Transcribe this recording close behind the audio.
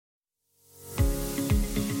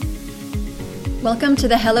Welcome to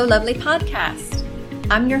the Hello Lovely podcast.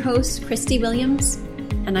 I'm your host, Christy Williams,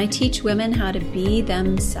 and I teach women how to be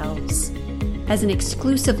themselves. As an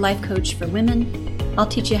exclusive life coach for women, I'll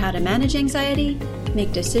teach you how to manage anxiety,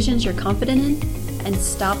 make decisions you're confident in, and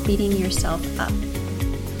stop beating yourself up.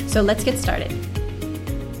 So let's get started.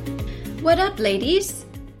 What up, ladies?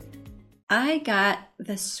 I got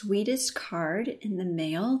the sweetest card in the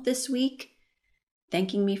mail this week,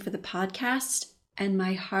 thanking me for the podcast, and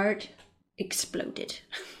my heart exploded.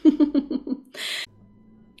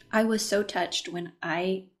 I was so touched when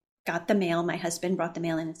I got the mail. My husband brought the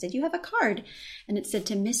mail in and said, "You have a card." And it said,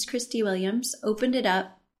 "To Miss Christy Williams." Opened it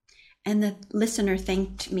up, and the listener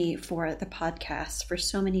thanked me for the podcast, for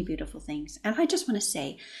so many beautiful things. And I just want to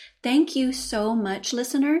say, thank you so much,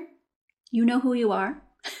 listener. You know who you are.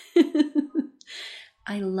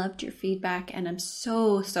 I loved your feedback, and I'm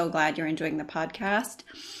so glad you're enjoying the podcast.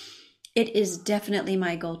 It is definitely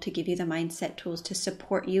my goal to give you the mindset tools to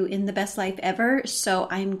support you in the best life ever. So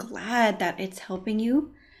I'm glad that it's helping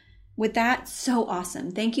you with that. So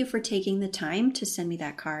awesome. Thank you for taking the time to send me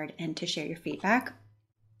that card and to share your feedback.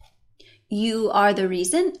 You are the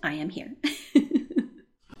reason I am here.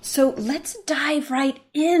 So let's dive right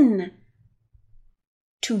in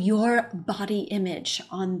to your body image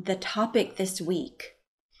on the topic this week.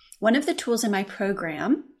 One of the tools in my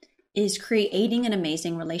program is creating an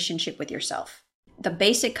amazing relationship with yourself. The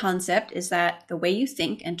basic concept is that the way you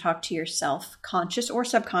think and talk to yourself, conscious or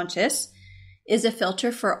subconscious, is a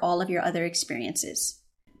filter for all of your other experiences.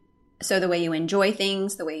 So the way you enjoy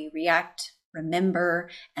things, the way you react, remember,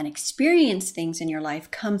 and experience things in your life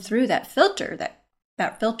come through that filter,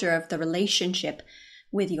 that filter of the relationship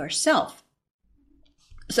with yourself.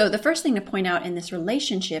 So the first thing to point out in this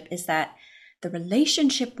relationship is that the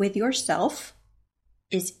relationship with yourself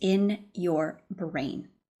is in your brain.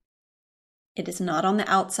 It is not on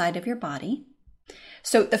the outside of your body.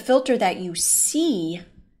 So the filter that you see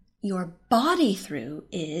your body through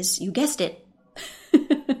is, you guessed it,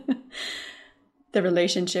 the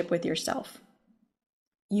relationship with yourself.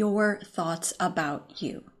 Your thoughts about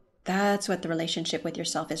you. That's what the relationship with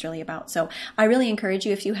yourself is really about. So I really encourage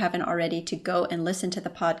you, if you haven't already, to go and listen to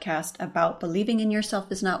the podcast about believing in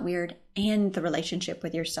yourself is not weird and the relationship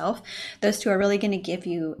with yourself. Those two are really going to give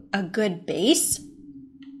you a good base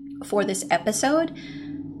for this episode.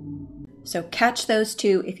 So catch those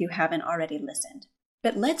two if you haven't already listened.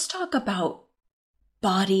 But let's talk about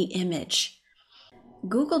body image.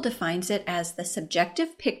 Google defines it as the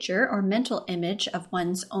subjective picture or mental image of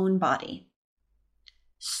one's own body.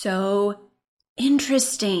 So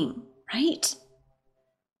interesting, right?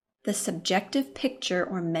 The subjective picture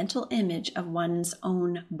or mental image of one's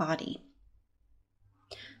own body.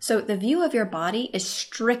 So the view of your body is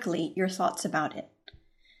strictly your thoughts about it.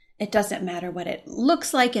 It doesn't matter what it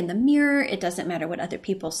looks like in the mirror. It doesn't matter what other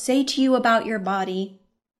people say to you about your body.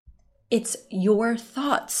 It's your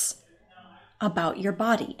thoughts about your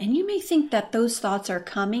body. And you may think that those thoughts are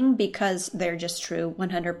coming because they're just true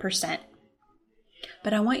 100%.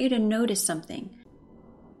 But I want you to notice something.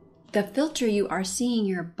 The filter you are seeing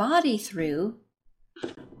your body through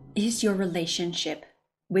is your relationship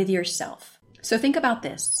with yourself. So think about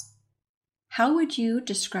this. How would you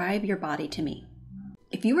describe your body to me?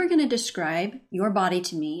 If you were going to describe your body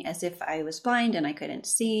to me as if I was blind and I couldn't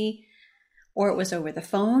see, or it was over the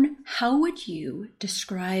phone, how would you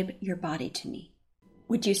describe your body to me?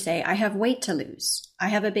 Would you say, "I have weight to lose. I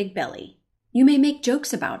have a big belly"? You may make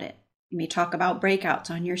jokes about it. You may talk about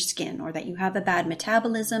breakouts on your skin, or that you have a bad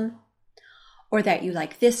metabolism, or that you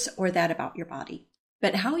like this or that about your body.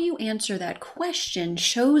 But how you answer that question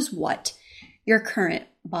shows what your current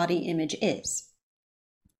body image is.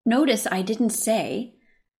 Notice I didn't say,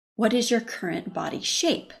 what is your current body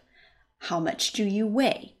shape? How much do you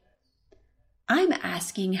weigh? I'm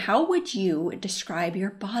asking, how would you describe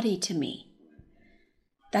your body to me?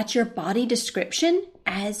 That's your body description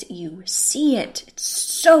as you see it. It's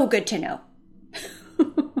so good to know.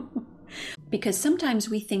 Because sometimes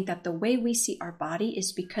we think that the way we see our body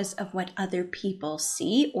is because of what other people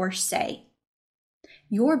see or say.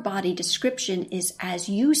 Your body description is as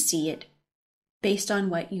you see it, based on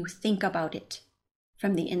what you think about it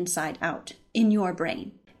from the inside out in your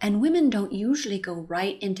brain. And women don't usually go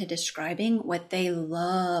right into describing what they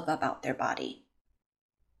love about their body.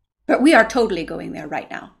 But we are totally going there right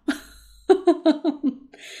now.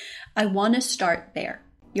 I want to start there.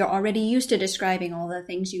 You're already used to describing all the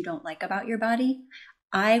things you don't like about your body.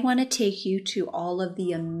 I want to take you to all of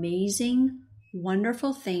the amazing,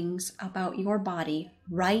 wonderful things about your body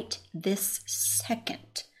right this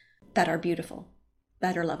second that are beautiful,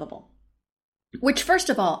 that are lovable. Which, first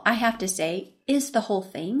of all, I have to say is the whole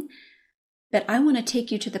thing. But I want to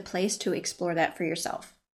take you to the place to explore that for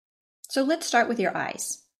yourself. So let's start with your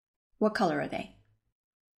eyes. What color are they?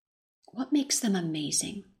 What makes them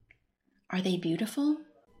amazing? Are they beautiful?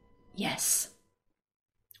 Yes.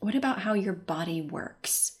 What about how your body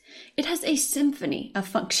works? It has a symphony of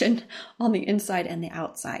function on the inside and the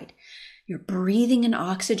outside. You're breathing in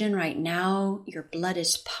oxygen right now. Your blood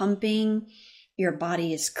is pumping. Your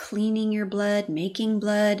body is cleaning your blood, making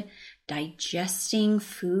blood, digesting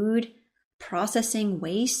food, processing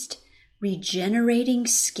waste, regenerating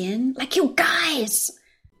skin. Like, you guys,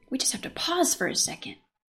 we just have to pause for a second.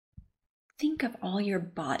 Think of all your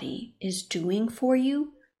body is doing for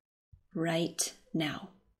you right now.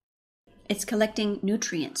 It's collecting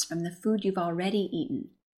nutrients from the food you've already eaten,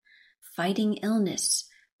 fighting illness,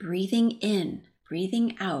 breathing in,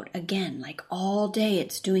 breathing out again, like all day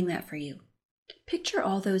it's doing that for you. Picture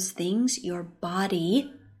all those things your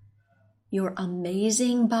body, your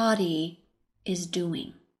amazing body, is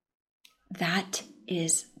doing. That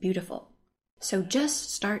is beautiful. So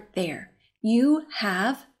just start there. You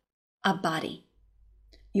have a body.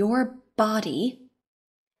 Your body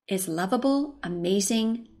is lovable,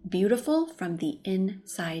 amazing, beautiful from the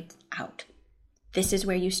inside out. This is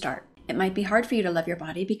where you start. It might be hard for you to love your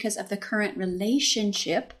body because of the current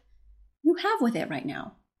relationship you have with it right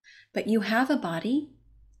now. But you have a body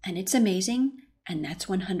and it's amazing, and that's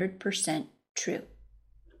 100% true.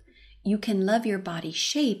 You can love your body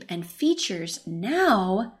shape and features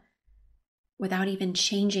now without even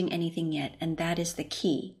changing anything yet, and that is the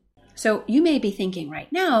key. So you may be thinking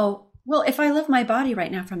right now, well, if I love my body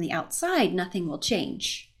right now from the outside, nothing will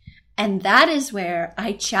change. And that is where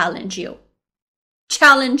I challenge you.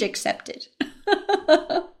 Challenge accepted.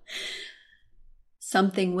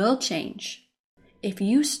 Something will change. If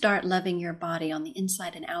you start loving your body on the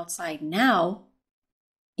inside and outside now,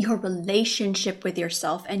 your relationship with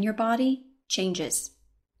yourself and your body changes.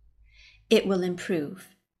 It will improve.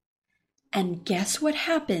 And guess what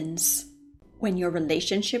happens when your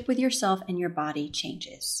relationship with yourself and your body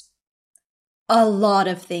changes? A lot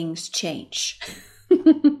of things change.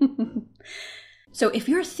 So if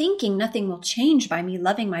you're thinking nothing will change by me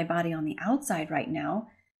loving my body on the outside right now,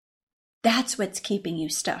 that's what's keeping you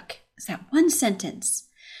stuck. It's that one sentence.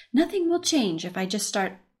 Nothing will change if I just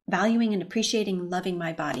start valuing and appreciating and loving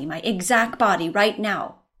my body, my exact body right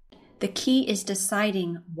now. The key is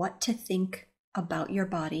deciding what to think about your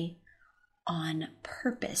body on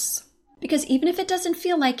purpose. Because even if it doesn't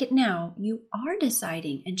feel like it now, you are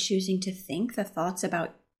deciding and choosing to think the thoughts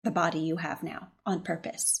about the body you have now on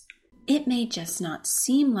purpose. It may just not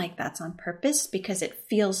seem like that's on purpose because it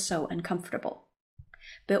feels so uncomfortable.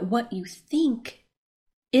 But what you think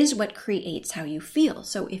is what creates how you feel.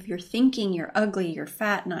 So if you're thinking you're ugly, you're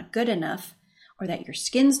fat, not good enough, or that your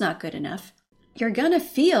skin's not good enough, you're gonna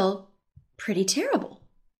feel pretty terrible.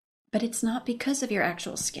 But it's not because of your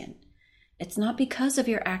actual skin. It's not because of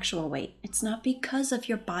your actual weight. It's not because of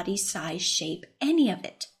your body size, shape, any of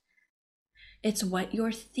it. It's what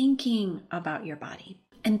you're thinking about your body.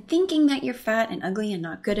 And thinking that you're fat and ugly and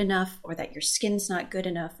not good enough, or that your skin's not good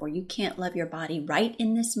enough, or you can't love your body right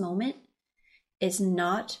in this moment is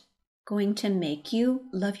not going to make you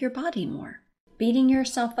love your body more. Beating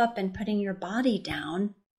yourself up and putting your body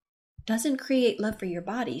down doesn't create love for your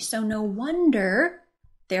body. So no wonder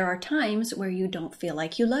there are times where you don't feel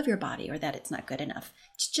like you love your body or that it's not good enough.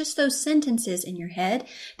 It's just those sentences in your head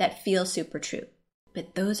that feel super true.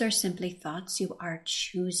 But those are simply thoughts you are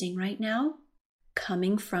choosing right now,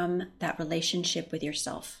 coming from that relationship with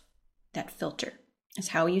yourself, that filter. Is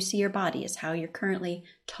how you see your body, is how you're currently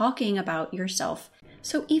talking about yourself.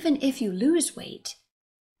 So even if you lose weight,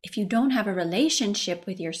 if you don't have a relationship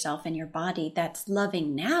with yourself and your body that's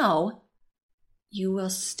loving now, you will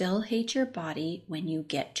still hate your body when you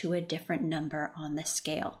get to a different number on the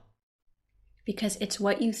scale. Because it's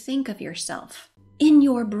what you think of yourself in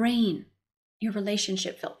your brain, your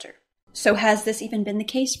relationship filter. So has this even been the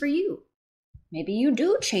case for you? Maybe you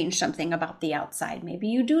do change something about the outside. Maybe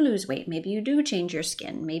you do lose weight. Maybe you do change your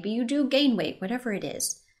skin. Maybe you do gain weight, whatever it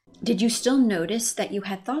is. Did you still notice that you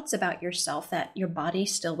had thoughts about yourself that your body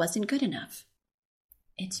still wasn't good enough?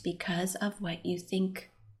 It's because of what you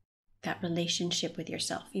think, that relationship with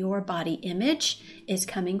yourself. Your body image is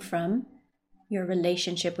coming from your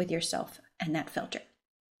relationship with yourself and that filter.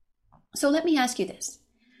 So let me ask you this.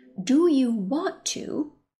 Do you want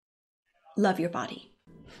to love your body?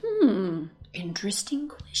 Interesting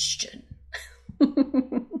question.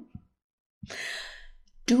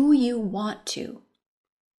 Do you want to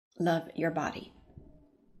love your body?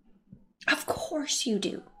 Of course you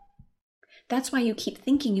do. That's why you keep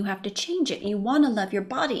thinking you have to change it. You want to love your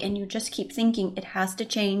body and you just keep thinking it has to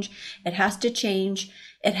change, it has to change,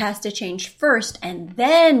 it has to change first, and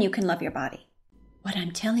then you can love your body. What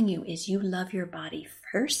I'm telling you is you love your body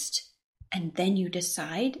first, and then you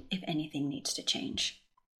decide if anything needs to change.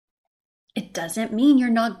 It doesn't mean you're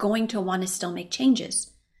not going to want to still make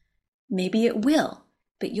changes. Maybe it will,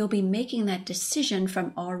 but you'll be making that decision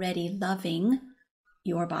from already loving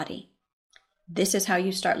your body. This is how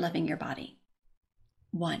you start loving your body.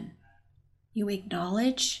 1, you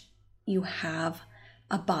acknowledge you have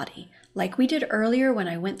a body. Like we did earlier when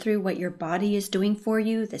I went through what your body is doing for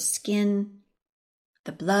you, the skin,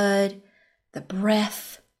 the blood, the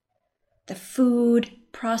breath, the food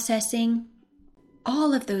processing,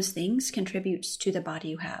 all of those things contributes to the body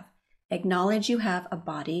you have. Acknowledge you have a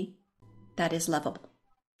body that is lovable,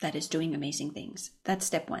 that is doing amazing things. That's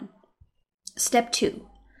step 1. Step 2,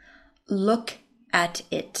 look at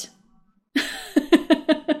it.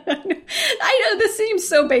 I know this seems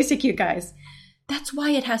so basic, you guys. That's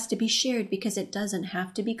why it has to be shared, because it doesn't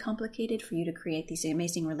have to be complicated for you to create these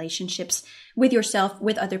amazing relationships with yourself,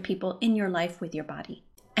 with other people, in your life, with your body.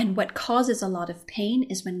 And what causes a lot of pain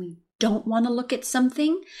is when we don't want to look at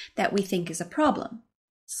something that we think is a problem.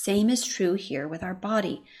 Same is true here with our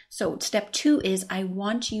body. So step 2 is I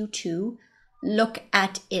want you to look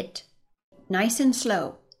at it. Nice and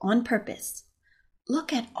slow, on purpose.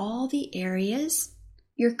 Look at all the areas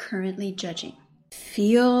you're currently judging.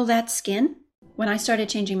 Feel that skin. When I started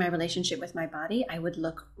changing my relationship with my body, I would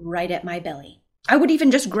look right at my belly. I would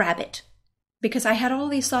even just grab it because I had all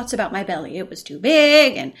these thoughts about my belly. It was too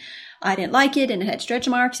big and I didn't like it and it had stretch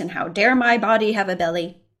marks and how dare my body have a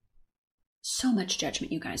belly. So much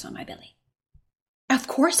judgment, you guys, on my belly. Of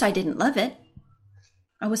course I didn't love it.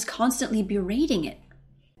 I was constantly berating it.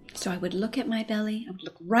 So I would look at my belly, I would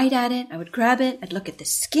look right at it, I would grab it, I'd look at the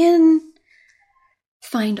skin,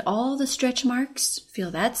 find all the stretch marks,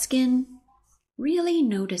 feel that skin, really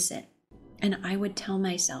notice it. And I would tell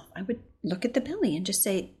myself, I would look at the belly and just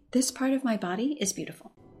say, this part of my body is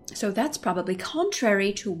beautiful. So that's probably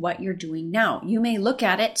contrary to what you're doing now. You may look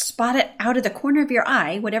at it, spot it out of the corner of your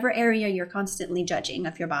eye, whatever area you're constantly judging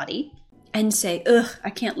of your body, and say, ugh, I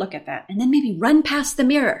can't look at that. And then maybe run past the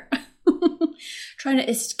mirror, trying to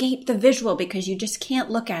escape the visual because you just can't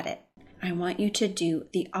look at it. I want you to do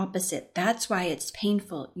the opposite. That's why it's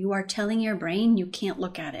painful. You are telling your brain you can't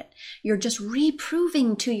look at it. You're just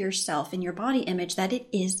reproving to yourself and your body image that it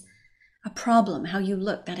is a problem, how you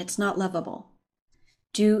look, that it's not lovable.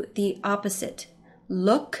 Do the opposite.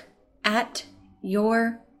 Look at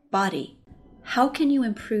your body. How can you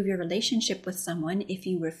improve your relationship with someone if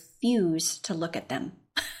you refuse to look at them?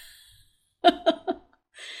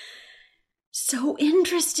 So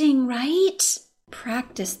interesting, right?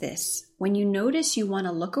 Practice this. When you notice you want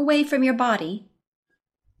to look away from your body,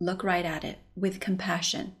 look right at it with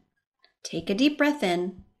compassion. Take a deep breath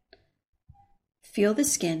in. Feel the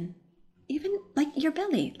skin, even like your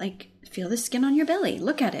belly, like feel the skin on your belly.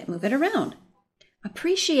 Look at it, move it around.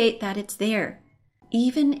 Appreciate that it's there,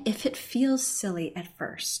 even if it feels silly at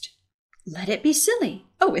first. Let it be silly.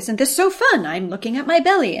 Oh, isn't this so fun? I'm looking at my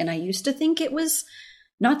belly and I used to think it was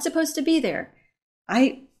not supposed to be there.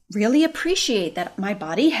 I really appreciate that my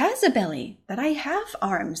body has a belly, that I have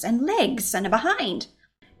arms and legs and a behind.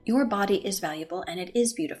 Your body is valuable and it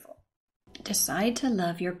is beautiful. Decide to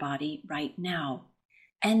love your body right now,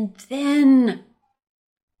 and then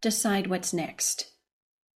decide what's next.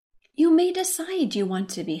 You may decide you want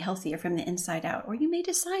to be healthier from the inside out, or you may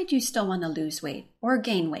decide you still want to lose weight or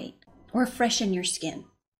gain weight or freshen your skin.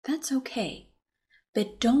 That's okay.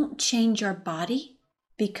 But don't change your body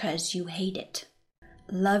because you hate it.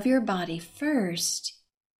 Love your body first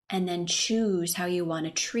and then choose how you want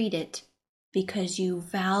to treat it because you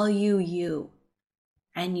value you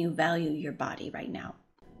and you value your body right now.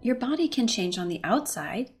 Your body can change on the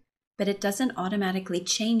outside, but it doesn't automatically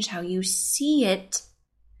change how you see it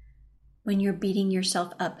when you're beating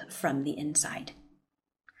yourself up from the inside.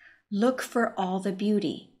 Look for all the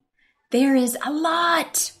beauty. There is a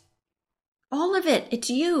lot. All of it. It's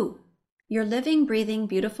you. Your living, breathing,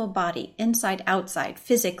 beautiful body, inside, outside,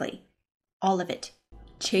 physically, all of it.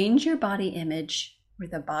 Change your body image where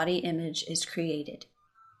the body image is created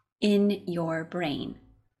in your brain.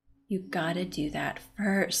 You gotta do that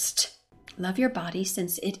first. Love your body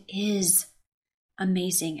since it is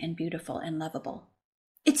amazing and beautiful and lovable.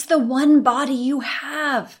 It's the one body you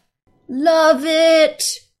have. Love it.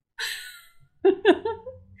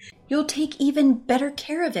 You'll take even better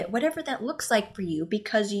care of it, whatever that looks like for you,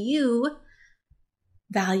 because you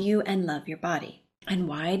value and love your body. And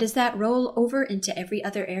why does that roll over into every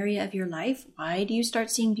other area of your life? Why do you start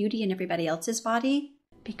seeing beauty in everybody else's body?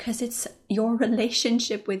 Because it's your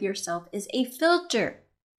relationship with yourself is a filter.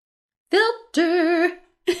 Filter!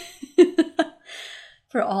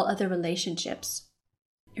 For all other relationships.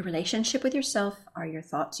 Your relationship with yourself are your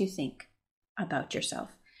thoughts you think about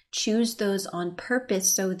yourself. Choose those on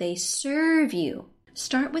purpose so they serve you.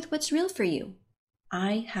 Start with what's real for you.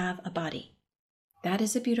 I have a body. That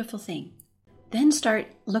is a beautiful thing. Then start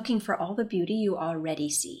looking for all the beauty you already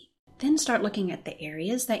see. Then start looking at the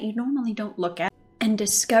areas that you normally don't look at and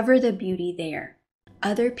discover the beauty there.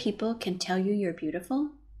 Other people can tell you you're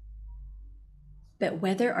beautiful, but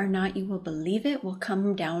whether or not you will believe it will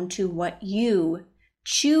come down to what you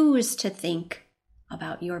choose to think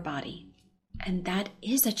about your body. And that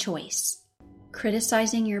is a choice.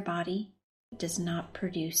 Criticizing your body does not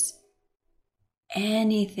produce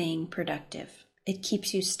anything productive. It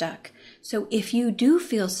keeps you stuck. So if you do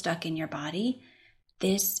feel stuck in your body,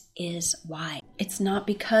 this is why. It's not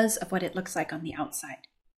because of what it looks like on the outside.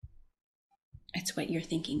 It's what you're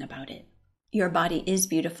thinking about it. Your body is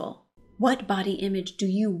beautiful. What body image do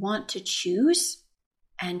you want to choose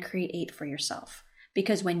and create for yourself?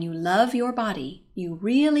 Because when you love your body, you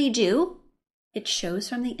really do, it shows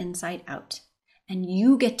from the inside out. And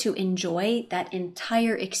you get to enjoy that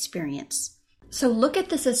entire experience. So look at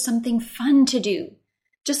this as something fun to do.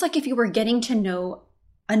 Just like if you were getting to know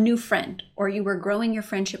a new friend or you were growing your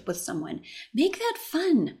friendship with someone, make that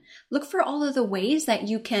fun. Look for all of the ways that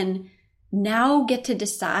you can now get to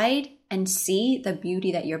decide and see the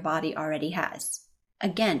beauty that your body already has.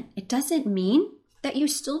 Again, it doesn't mean that you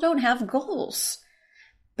still don't have goals,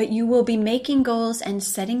 but you will be making goals and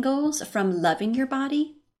setting goals from loving your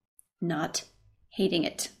body, not hating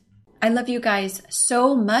it. I love you guys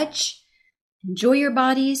so much. Enjoy your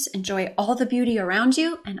bodies, enjoy all the beauty around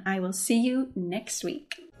you, and I will see you next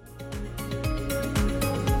week.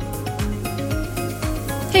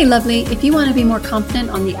 Hey lovely, if you want to be more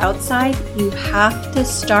confident on the outside, you have to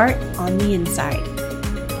start on the inside.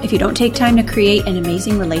 If you don't take time to create an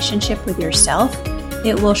amazing relationship with yourself,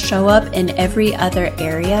 it will show up in every other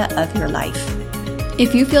area of your life.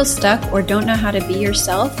 If you feel stuck or don't know how to be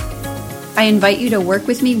yourself, I invite you to work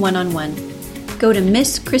with me one-on-one. Go to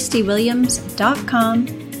MissChristyWilliams.com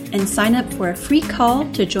and sign up for a free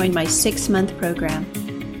call to join my 6-month program.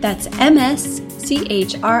 That's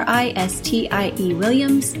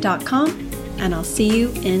MissChristyWilliams.com, and I'll see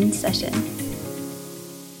you in session.